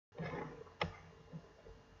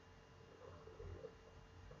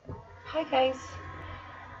Hi guys.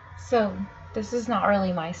 So this is not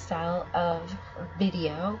really my style of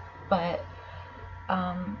video, but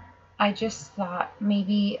um, I just thought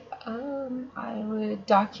maybe I would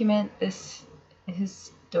document this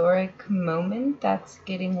historic moment that's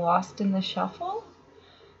getting lost in the shuffle.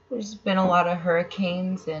 There's been a lot of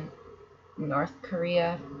hurricanes and North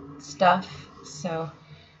Korea stuff, so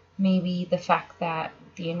maybe the fact that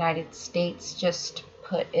the United States just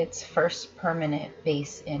put its first permanent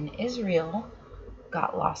base in Israel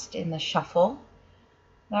got lost in the shuffle.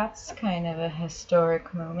 That's kind of a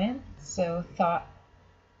historic moment, so thought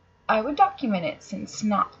I would document it since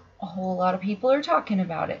not a whole lot of people are talking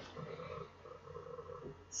about it.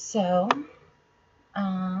 So,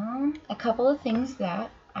 a couple of things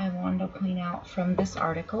that I wanted to point out from this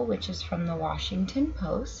article, which is from the Washington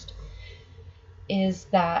Post, is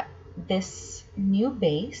that this new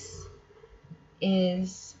base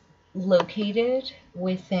is located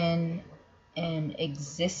within an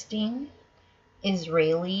existing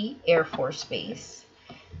Israeli Air Force Base,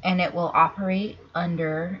 and it will operate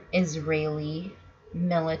under Israeli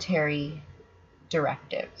military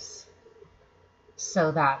directives.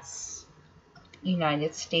 So that's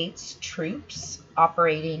United States troops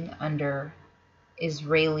operating under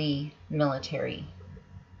Israeli military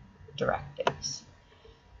directives.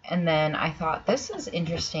 And then I thought this is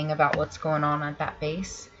interesting about what's going on at that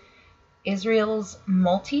base. Israel's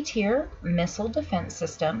multi-tier missile defense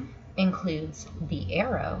system includes the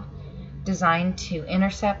Arrow, designed to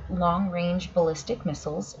intercept long-range ballistic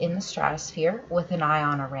missiles in the stratosphere with an eye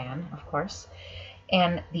on Iran, of course,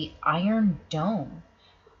 and the Iron Dome,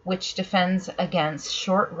 which defends against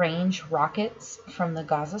short-range rockets from the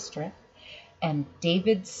Gaza Strip, and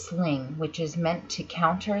David's Sling, which is meant to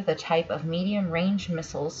counter the type of medium-range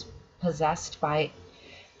missiles possessed by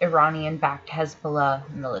Iranian-backed Hezbollah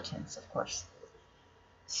militants, of course.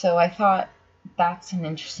 So I thought that's an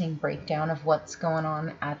interesting breakdown of what's going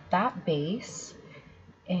on at that base.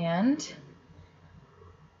 And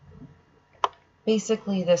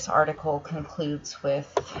basically this article concludes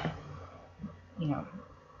with,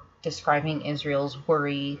 describing Israel's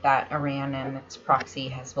worry that Iran and its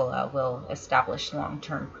proxy Hezbollah will establish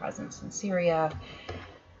long-term presence in Syria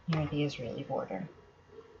near the Israeli border.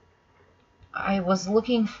 I was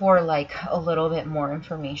looking for a little bit more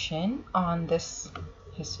information on this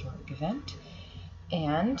historic event,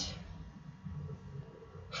 and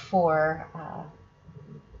for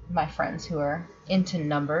my friends who are into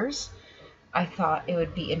numbers, I thought it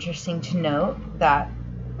would be interesting to note that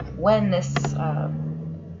when this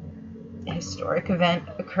historic event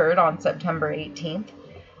occurred on September 18th,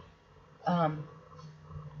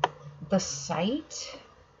 the site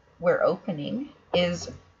we're opening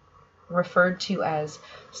is referred to as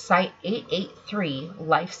Site 883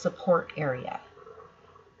 Life Support Area.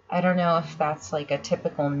 I don't know if that's a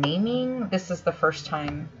typical naming. This is the first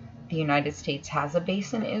time the United States has a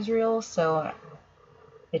base in Israel, so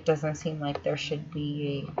it doesn't seem like there should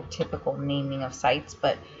be a typical naming of sites,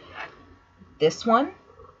 but this one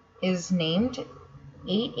is named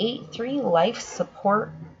 883 Life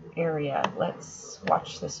Support Area. Let's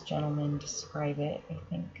watch this gentleman describe it. I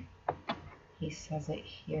think he says it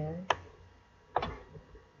here.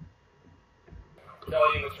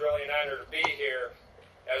 Tell you it's really an honor to be here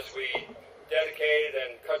as we dedicated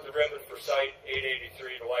and cut the ribbon for Site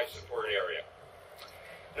 883, the Life Support Area.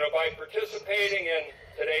 By participating in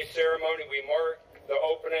today's ceremony, we mark the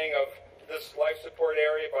opening of this life support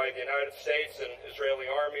area by the United States and Israeli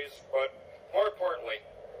armies, but more importantly,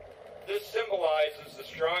 this symbolizes the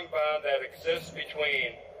strong bond that exists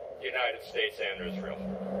between the United States and Israel.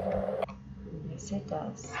 Yes, it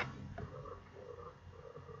does.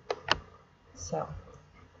 So,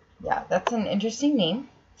 yeah, that's an interesting name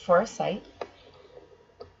for a site.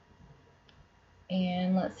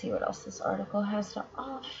 And let's see what else this article has to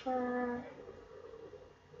offer.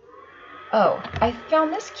 Oh, I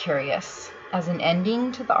found this curious as an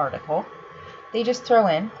ending to the article. They just throw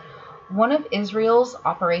in, one of Israel's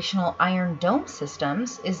operational Iron Dome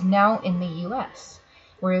systems is now in the U.S.,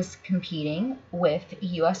 whereas competing with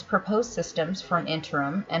U.S. proposed systems for an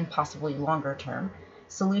interim and possibly longer term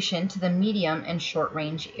solution to the medium and short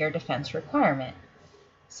range air defense requirement.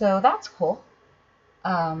 So that's cool.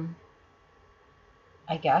 I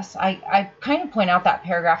guess. I kind of point out that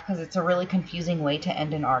paragraph because it's a really confusing way to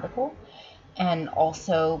end an article, and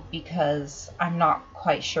also because I'm not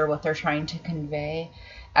quite sure what they're trying to convey.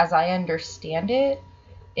 As I understand it,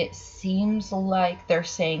 it seems like they're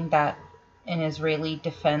saying that an Israeli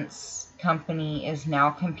defense company is now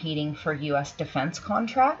competing for U.S. defense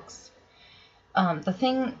contracts. The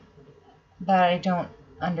thing that I don't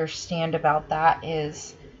understand about that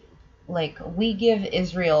is like, we give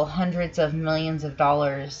Israel hundreds of millions of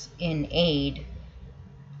dollars in aid.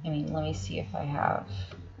 I mean, let me see if I have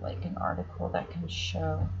like an article that can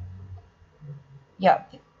show. Yeah,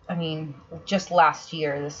 I mean, just last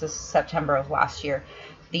year, this is September of last year,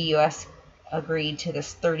 the U.S. agreed to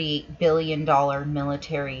this $38 billion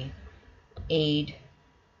military aid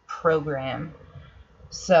program.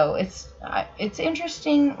 So it's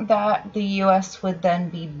interesting that the U.S. would then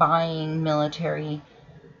be buying military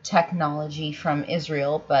technology from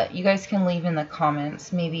Israel, but you guys can leave in the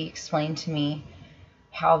comments, maybe explain to me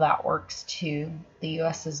how that works to the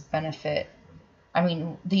U.S.'s benefit. I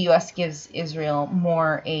mean, the U.S. gives Israel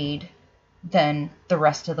more aid than the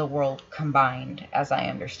rest of the world combined, as I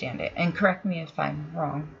understand it. And correct me if I'm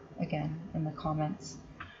wrong, again, in the comments.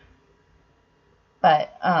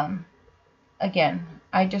 But, again,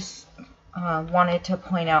 I just wanted to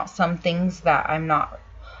point out some things that I'm not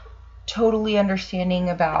totally understanding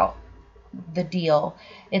about the deal.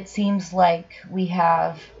 It seems like we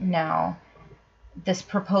have now this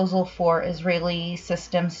proposal for Israeli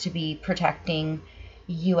systems to be protecting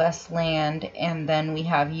U.S. land, and then we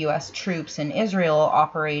have U.S. troops in Israel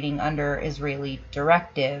operating under Israeli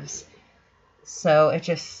directives. So it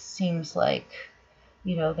just seems like,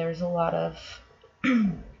 you know, there's a lot of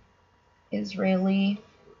Israeli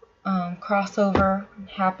crossover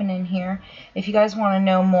happening here. If you guys want to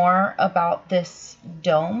know more about this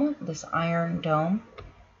dome, this iron dome,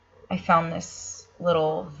 I found this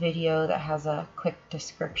little video that has a quick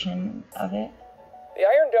description of it. The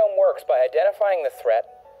Iron Dome works by identifying the threat,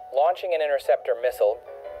 launching an interceptor missile,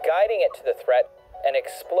 guiding it to the threat, and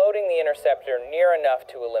exploding the interceptor near enough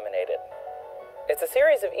to eliminate it. It's a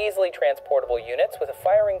series of easily transportable units with a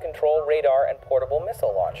firing control, radar, and portable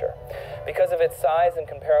missile launcher. Because of its size and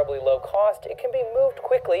comparably low cost, it can be moved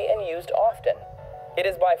quickly and used often. It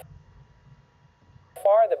is by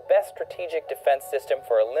far the best strategic defense system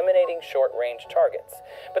for eliminating short-range targets,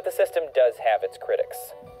 but the system does have its critics.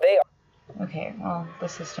 They are... Okay, well, the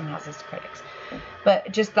system has its critics.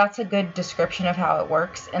 But just that's a good description of how it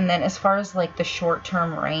works. And then as far as like the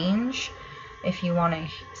short-term range, if you want to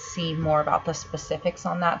see more about the specifics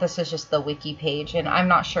on that, this is just the wiki page. And I'm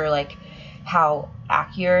not sure like how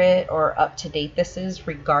accurate or up-to-date this is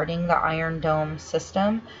regarding the Iron Dome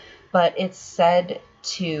system, but it's said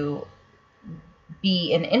to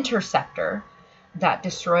be an interceptor that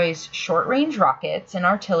destroys short-range rockets and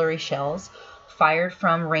artillery shells fired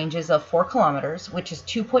from ranges of 4 kilometers, which is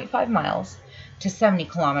 2.5 miles, to 70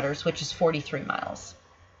 kilometers, which is 43 miles.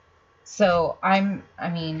 So I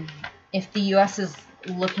mean, if the U.S. is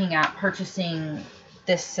looking at purchasing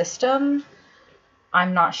this system,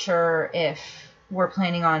 I'm not sure if we're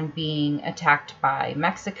planning on being attacked by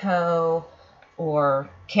Mexico or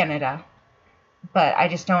Canada. But I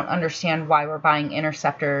just don't understand why we're buying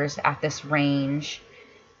interceptors at this range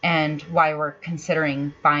and why we're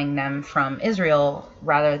considering buying them from Israel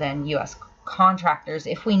rather than U.S. contractors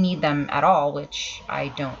if we need them at all, which I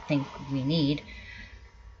don't think we need.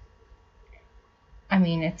 I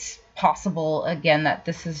mean, it's possible, again, that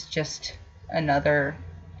this is just another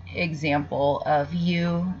example of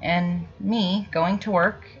you and me going to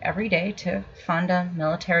work every day to fund a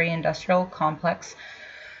military-industrial complex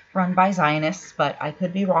run by Zionists, but I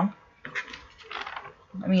could be wrong.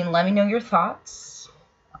 I mean, let me know your thoughts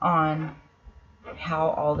on how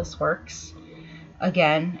all this works.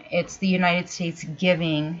 Again, it's the United States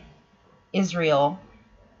giving Israel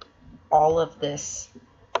all of this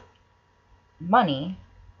money,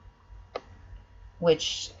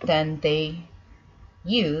 which then they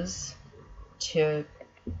use to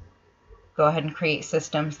go ahead and create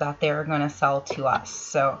systems that they're going to sell to us.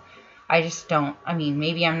 So I just don't, I mean,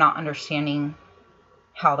 maybe I'm not understanding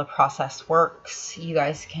how the process works. You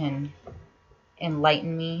guys can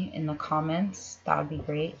enlighten me in the comments. That would be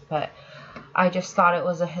great. But I just thought it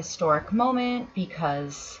was a historic moment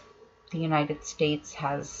because the United States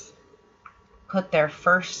has put their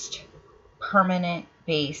first permanent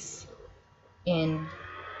base in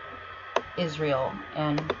Israel,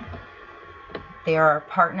 and they are our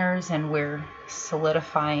partners, and we're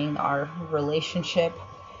solidifying our relationship.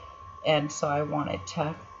 And so I wanted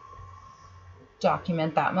to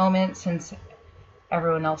document that moment since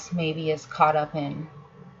everyone else maybe is caught up in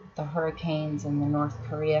the hurricanes and the North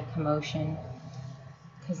Korea commotion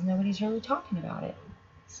because nobody's really talking about it.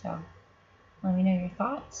 So let me know your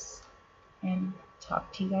thoughts and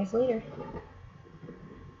talk to you guys later.